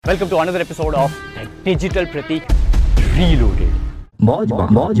Welcome to another episode of the Digital Pratik Reloaded.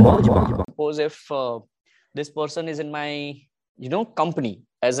 Suppose if this person is in my, company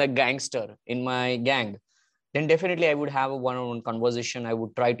as a gangster in my gang, then definitely I would have a one-on-one conversation. I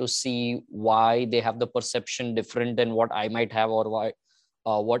would try to see why they have the perception different than what I might have, or why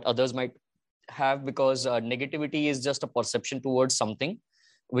what others might have, because negativity is just a perception towards something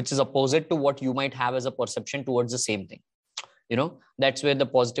which is opposite to what you might have as a perception towards the same thing. That's where the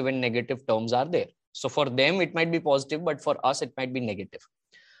positive and negative terms are there. So for them it might be positive, but for us it might be negative.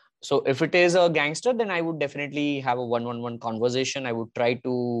 So if it is a gangster, then I would definitely have a one-on-one conversation. I would try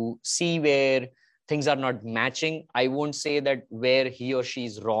to see where things are not matching. I won't say that where he or she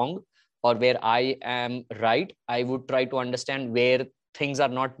is wrong or where I am right. I would try to understand where things are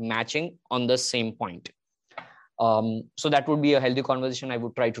not matching on the same point. So that would be a healthy conversation I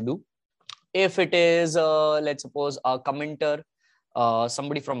would try to do. If it is, let's suppose, a commenter,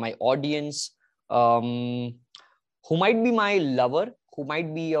 somebody from my audience, who might be my lover, who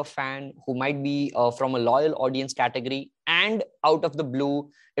might be a fan, who might be from a loyal audience category, and out of the blue,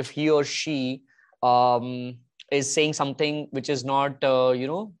 if he or she is saying something which is not,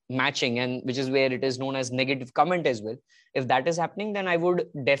 matching, and which is where it is known as negative comment as well. If that is happening, then I would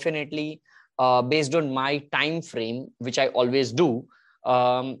definitely, based on my time frame, which I always do,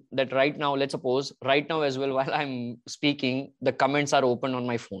 that right now, let's suppose right now as well, while I'm speaking, the comments are open on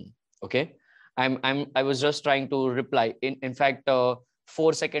my phone. Okay. I was just trying to reply. In fact,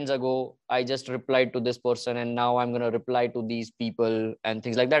 4 seconds ago, I just replied to this person, and now I'm going to reply to these people and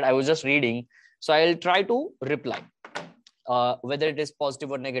things like that. I was just reading. So I'll try to reply, whether it is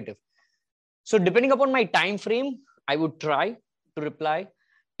positive or negative. So depending upon my time frame, I would try to reply.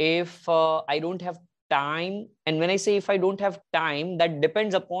 If I don't have time, and when I say if I don't have time, that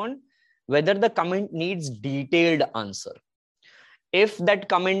depends upon whether the comment needs detailed answer. If that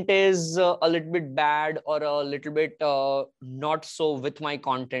comment is a little bit bad or a little bit not so with my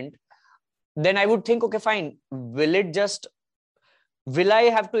content, then I would think, okay, fine. Will I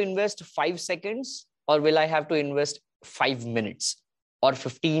have to invest 5 seconds, or will I have to invest 5 minutes or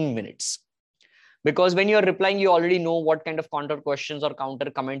 15 minutes? Because when you're replying, you already know what kind of counter questions or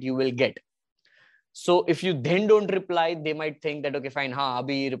counter comment you will get. So if you then don't reply, they might think that, okay, fine,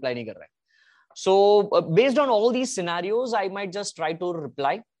 abhi reply nahi kar raha hai. So based on all these scenarios, I might just try to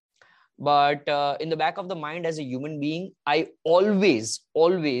reply. But in the back of the mind, as a human being, I always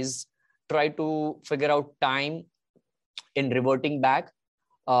try to figure out time in reverting back.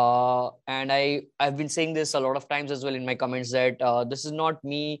 And I've been saying this a lot of times as well in my comments, that this is not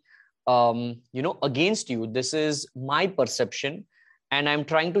me, against you. This is my perception, and I'm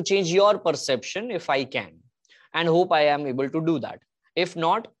trying to change your perception if I can, and hope I am able to do that. If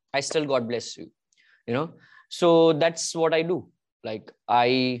not, I still, God bless you. So that's what I do. Like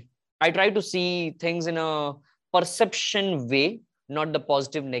I try to see things in a perception way, not the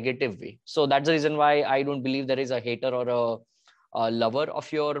positive negative way. So that's the reason why I don't believe there is a hater or a lover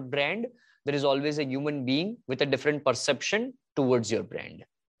of your brand. There is always a human being with a different perception towards your brand.